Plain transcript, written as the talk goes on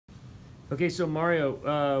Okay, so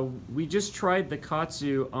Mario, we just tried the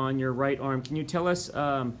KAATSU on your right arm. Can you tell us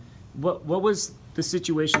what was the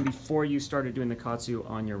situation before you started doing the KAATSU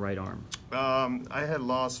on your right arm? I had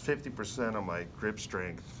lost 50% of my grip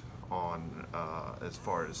strength on as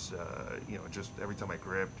far as just every time I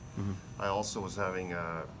gripped. I also was having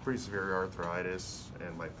pretty severe arthritis,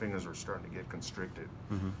 and my fingers were starting to get constricted.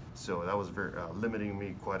 So that was very limiting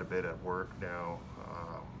me quite a bit at work now.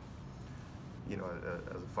 As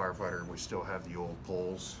a firefighter, we still have the old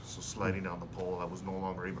poles, so sliding down the pole, I was no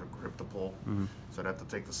longer able to grip the pole. So I'd have to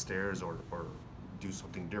take the stairs or do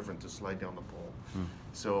something different to slide down the pole.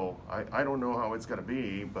 So I don't know how it's going to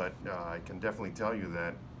be, but I can definitely tell you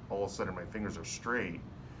that all of a sudden my fingers are straight,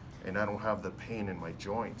 and I don't have the pain in my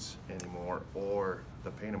joints anymore, or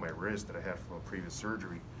the pain in my wrist that I had from a previous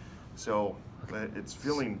surgery. So it's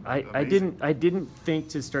feeling amazing. I didn't think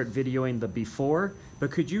to start videoing the before, but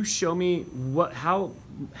could you show me how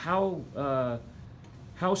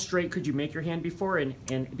straight could you make your hand before,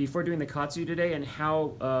 and before doing the KAATSU today, and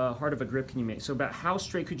how hard of a grip can you make? So about how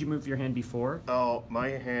straight could you move your hand before? Oh, my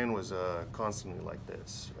hand was constantly like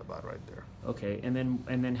this, about right there. Okay, and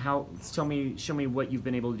then how? Show me what you've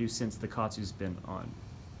been able to do since the KAATSU's been on.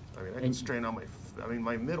 I mean, I can strain out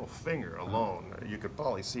my middle finger alone. You could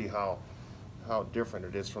probably see how different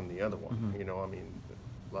it is from the other one. You know, I mean,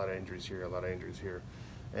 a lot of injuries here, a lot of injuries here,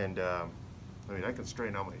 and I mean, I can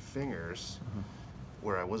straighten out my fingers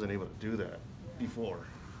where I wasn't able to do that before.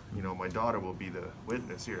 You know, my daughter will be the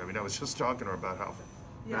witness here. I mean, I was just talking to her about how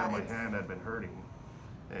bad my hand had been hurting,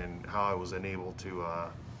 and how I was unable to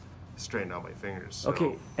straighten out my fingers. So.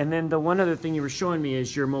 Okay, and then the one other thing you were showing me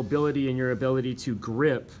is your mobility and your ability to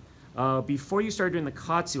grip. Before you started doing the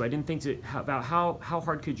KAATSU, I didn't think about how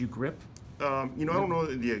hard could you grip? I don't know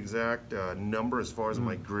the exact number as far as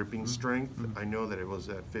my gripping strength. I know that it was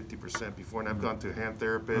at 50% before, and I've gone to hand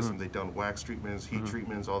therapists, and they've done wax treatments, heat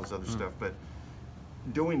treatments, all this other stuff. But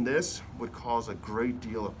doing this would cause a great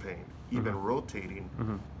deal of pain. Even rotating,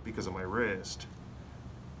 because of my wrist,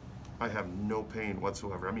 I have no pain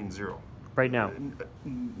whatsoever. I mean, zero. Right now.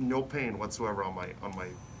 No pain whatsoever on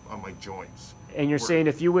my joints. And you're saying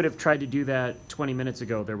if you would have tried to do that 20 minutes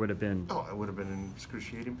ago, there would have been... Oh, I would have been in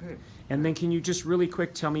excruciating pain. And then can you just really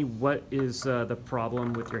quick tell me what is the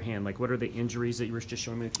problem with your hand? Like, what are the injuries that you were just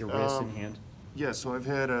showing me with your wrist and hand? Yeah, so I've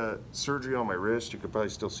had a surgery on my wrist. You could probably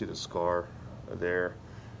still see the scar there.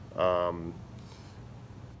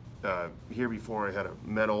 Here before I had a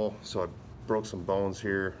metal, so I broke some bones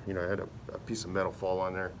here. You know, I had a piece of metal fall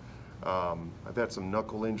on there. I've had some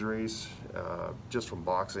knuckle injuries just from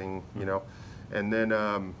boxing, you know. And then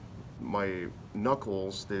my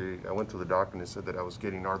knuckles, I went to the doctor and they said that I was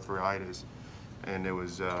getting arthritis. And it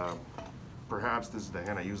was, perhaps this is the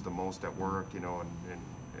hand I use the most at work, you know, and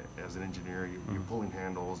as an engineer, you're pulling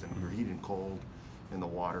handles and you're heating cold in the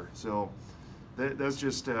water. So that's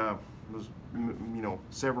just,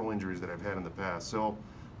 several injuries that I've had in the past. So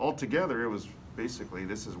altogether, it was basically,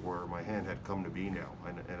 this is where my hand had come to be now,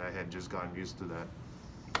 and I had just gotten used to that.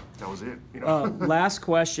 That was it. You know? Last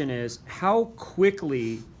question is, how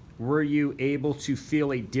quickly were you able to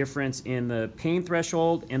feel a difference in the pain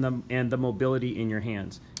threshold and the mobility in your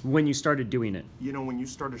hands when you started doing it? You know, when you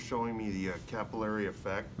started showing me the capillary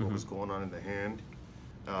effect, what was going on in the hand,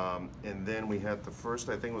 and then we had the first,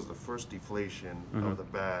 I think it was the first deflation of the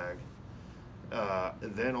bag.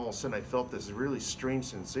 And then all of a sudden I felt this really strange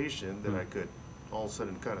sensation that I could all of a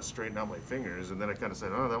sudden kind of straighten out my fingers, and then I kind of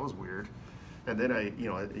said, oh, that was weird. And then it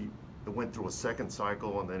went through a second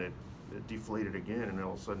cycle, and then it deflated again, and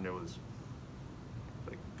all of a sudden it was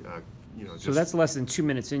like, so that's less than 2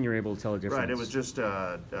 minutes in, you're able to tell a difference. Right, it was just,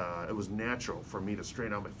 it was natural for me to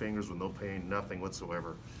straighten out my fingers with no pain, nothing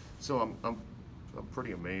whatsoever. So I'm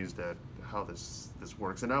pretty amazed at how this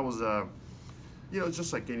works. And I was, it's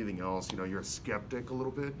just like anything else, you're a skeptic a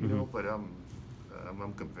little bit, but I'm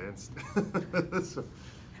convinced. So,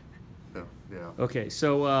 yeah. Okay,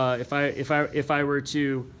 so if I were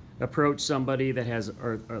to approach somebody that has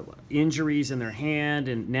injuries in their hand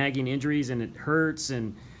and nagging injuries, and it hurts,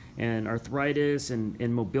 and arthritis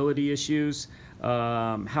and mobility issues,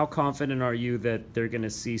 how confident are you that they're going to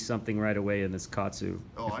see something right away in this KAATSU?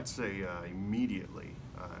 Oh, I'd say immediately.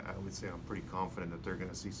 I would say I'm pretty confident that they're going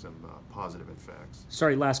to see some positive effects.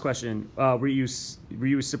 Sorry, last question. Were you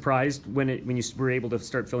surprised when you were able to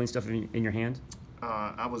start feeling stuff in your hand?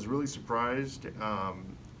 I was really surprised,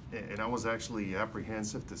 and I was actually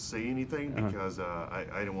apprehensive to say anything because I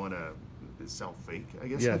didn't want to sound fake, I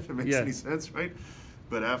guess, if it makes any sense, right?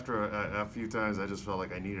 But after a few times, I just felt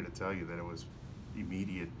like I needed to tell you that it was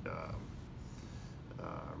immediate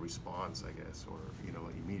response, I guess, or, you know,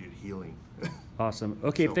 immediate healing. Awesome.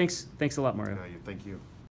 Okay, So- thanks a lot, Mario. Thank you.